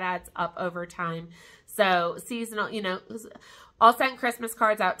up, that adds up over time. So seasonal, you know, I'll send Christmas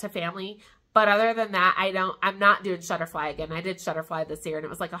cards out to family. But other than that, I'm not doing Shutterfly again. I did Shutterfly this year and it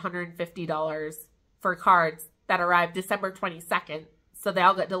was like $150 for cards that arrived December 22nd. So they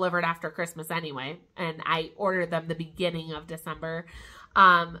all got delivered after Christmas anyway. And I ordered them the beginning of December.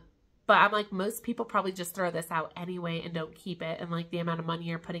 But I'm like, most people probably just throw this out anyway and don't keep it. And like the amount of money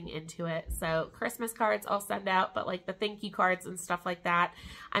you're putting into it. So Christmas cards I'll send out. But like the thank you cards and stuff like that,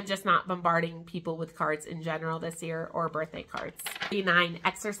 I'm just not bombarding people with cards in general this year or birthday cards. 39,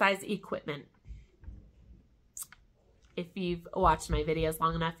 exercise equipment. If you've watched my videos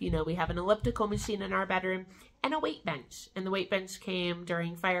long enough, you know we have an elliptical machine in our bedroom and a weight bench. And the weight bench came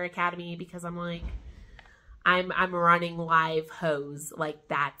during Fire Academy because I'm like, I'm running live hose. Like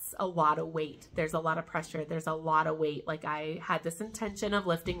that's a lot of weight. There's a lot of pressure. There's a lot of weight. Like I had this intention of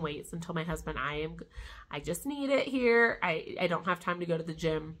lifting weights and told my husband, I just need it here. I don't have time to go to the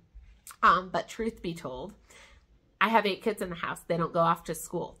gym. But truth be told, I have 8 kids in the house. They don't go off to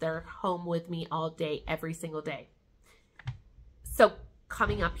school. They're home with me all day, every single day. So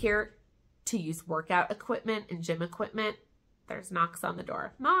coming up here to use workout equipment and gym equipment, there's knocks on the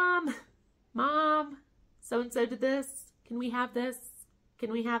door. Mom, so-and-so did this. Can we have this?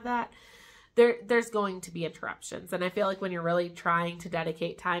 Can we have that? There's going to be interruptions. And I feel like when you're really trying to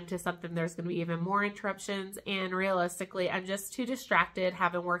dedicate time to something, there's going to be even more interruptions. And realistically, I'm just too distracted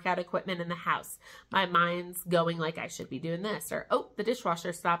having workout equipment in the house. My mind's going like I should be doing this, or, oh, the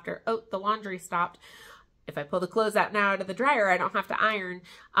dishwasher stopped, or, oh, the laundry stopped. If I pull the clothes out now out of the dryer, I don't have to iron.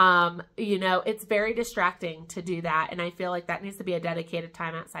 You know, it's very distracting to do that. And I feel like that needs to be a dedicated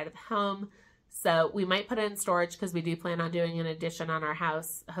time outside of the home. So we might put it in storage because we do plan on doing an addition on our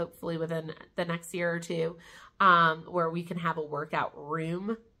house, hopefully within the next year or two, where we can have a workout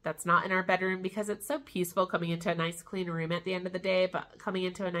room that's not in our bedroom because it's so peaceful coming into a nice clean room at the end of the day, but coming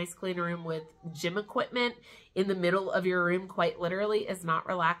into a nice clean room with gym equipment in the middle of your room quite literally is not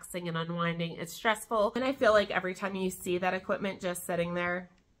relaxing and unwinding. It's stressful. And I feel like every time you see that equipment just sitting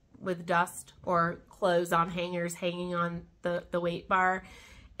there with dust or clothes on hangers hanging on the weight bar,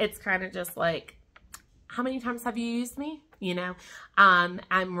 it's kind of just like, how many times have you used me? You know,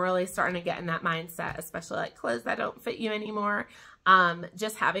 I'm really starting to get in that mindset, especially like clothes that don't fit you anymore.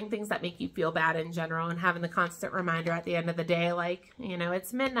 Just having things that make you feel bad in general and having the constant reminder at the end of the day, like, you know,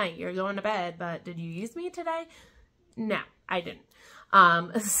 it's midnight, you're going to bed, but did you use me today? No, I didn't.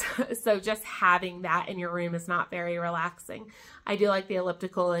 So just having that in your room is not very relaxing. I do like the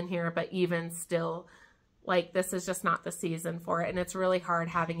elliptical in here, but even still, like, this is just not the season for it. And it's really hard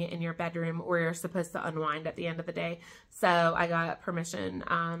having it in your bedroom where you're supposed to unwind at the end of the day. So I got permission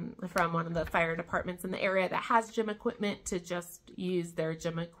from one of the fire departments in the area that has gym equipment to just use their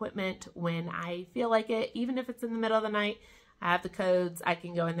gym equipment when I feel like it. Even if it's in the middle of the night, I have the codes. I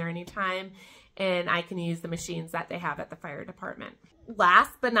can go in there anytime and I can use the machines that they have at the fire department.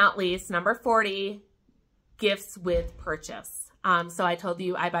 Last but not least, number 40, gifts with purchase. So I told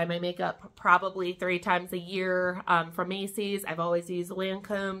you I buy my makeup probably 3 times a year from Macy's. I've always used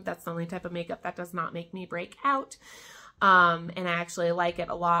Lancome. That's the only type of makeup that does not make me break out. And I actually like it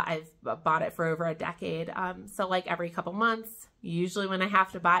a lot. I've bought it for over a decade. So like every couple months, usually when I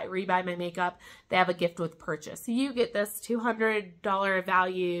have to rebuy my makeup, they have a gift with purchase. So you get this $200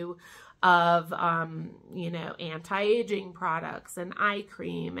 value of, you know, anti-aging products and eye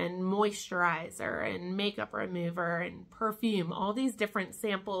cream and moisturizer and makeup remover and perfume, all these different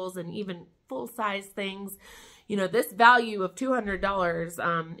samples and even full-size things. You know, this value of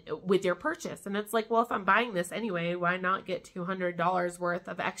 $200 with your purchase. And it's like, well, if I'm buying this anyway, why not get $200 worth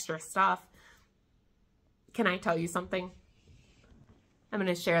of extra stuff? Can I tell you something? I'm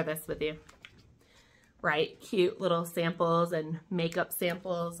going to share this with you. Right? Cute little samples and makeup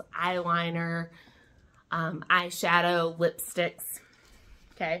samples, eyeliner, eyeshadow, lipsticks.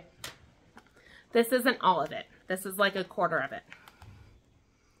 Okay. This isn't all of it. This is like a quarter of it.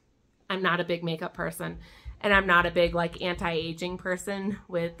 I'm not a big makeup person, and I'm not a big like anti-aging person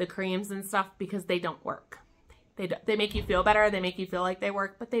with the creams and stuff because they don't work. They make you feel better. They make you feel like they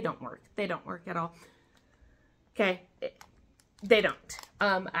work, but they don't work. They don't work at all. Okay. They don't.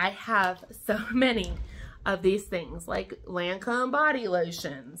 I have so many of these things like Lancome body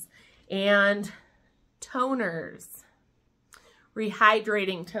lotions and toners,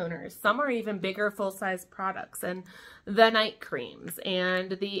 rehydrating toners. Some are even bigger full-size products, and the night creams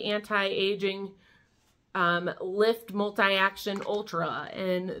and the anti-aging Lift Multi-Action Ultra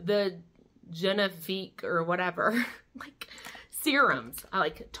and the Genevique or whatever, like serums. I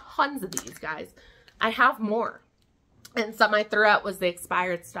like tons of these, guys. I have more. And some I threw out was the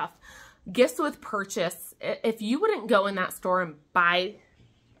expired stuff. Gifts with purchase. If you wouldn't go in that store and buy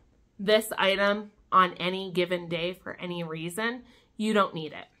this item on any given day for any reason, you don't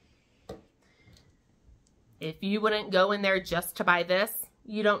need it. If you wouldn't go in there just to buy this,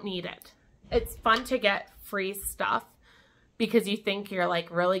 you don't need it. It's fun to get free stuff because you think you're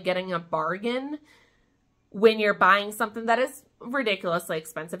like really getting a bargain when you're buying something that is ridiculously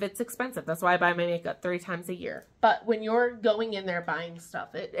expensive. It's expensive. That's why I buy my makeup 3 times a year. But when you're going in there buying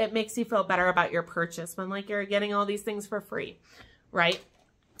stuff, it makes you feel better about your purchase when like you're getting all these things for free, right?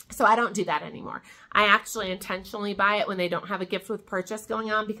 So I don't do that anymore. I actually intentionally buy it when they don't have a gift with purchase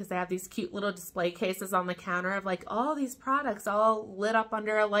going on because they have these cute little display cases on the counter of like all these products all lit up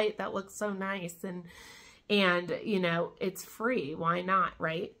under a light that looks so nice. And you know, it's free. Why not,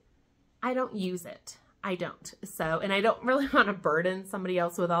 right? I don't use it. I don't. So, and I don't really want to burden somebody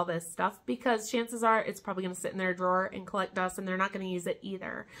else with all this stuff because chances are it's probably going to sit in their drawer and collect dust and they're not going to use it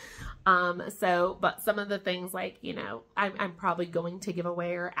either. But some of the things like, you know, I'm probably going to give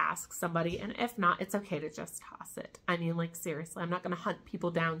away or ask somebody. And if not, it's okay to just toss it. I mean, like seriously, I'm not going to hunt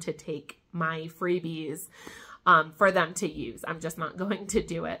people down to take my freebies for them to use. I'm just not going to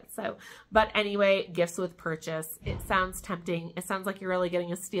do it. So, but anyway, gifts with purchase. It sounds tempting. It sounds like you're really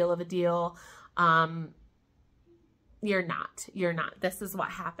getting a steal of a deal. You're not. This is what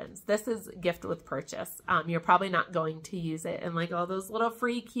happens. This is gift with purchase. You're probably not going to use it. And like all those little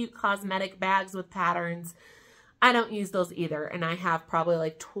free cute cosmetic bags with patterns, I don't use those either. And I have probably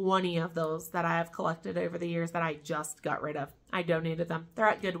like 20 of those that I have collected over the years that I just got rid of. I donated them. They're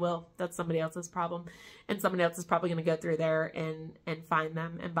at Goodwill. That's somebody else's problem. And somebody else is probably going to go through there and find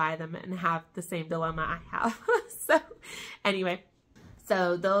them and buy them and have the same dilemma I have. So anyway.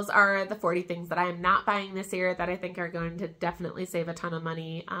 So those are the 40 things that I am not buying this year that I think are going to definitely save a ton of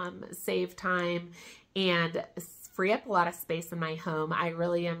money, save time, and free up a lot of space in my home. I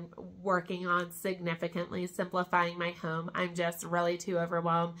really am working on significantly simplifying my home. I'm just really too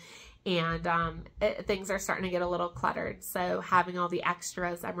overwhelmed, and things are starting to get a little cluttered. So having all the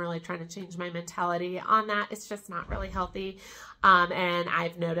extras, I'm really trying to change my mentality on that. It's just not really healthy. And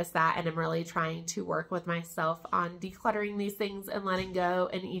I've noticed that, and I'm really trying to work with myself on decluttering these things and letting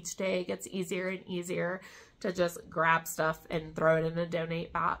go. And each day it gets easier and easier to just grab stuff and throw it in a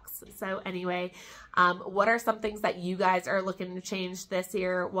donate box. So anyway, what are some things that you guys are looking to change this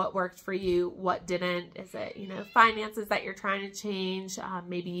year? What worked for you? What didn't? Is it, you know, finances that you're trying to change?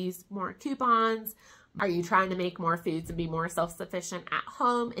 Maybe use more coupons, Are you trying to make more foods and be more self-sufficient at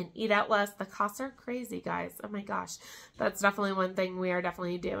home and eat out less? The costs are crazy, guys. Oh my gosh. That's definitely one thing we are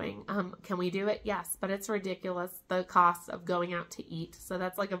definitely doing. Can we do it? Yes, but it's ridiculous, the cost of going out to eat. So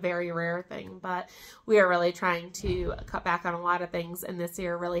that's like a very rare thing, but we are really trying to cut back on a lot of things, and this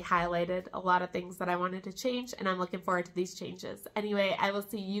year really highlighted a lot of things that I wanted to change, and I'm looking forward to these changes. Anyway, I will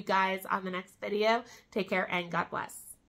see you guys on the next video. Take care and God bless.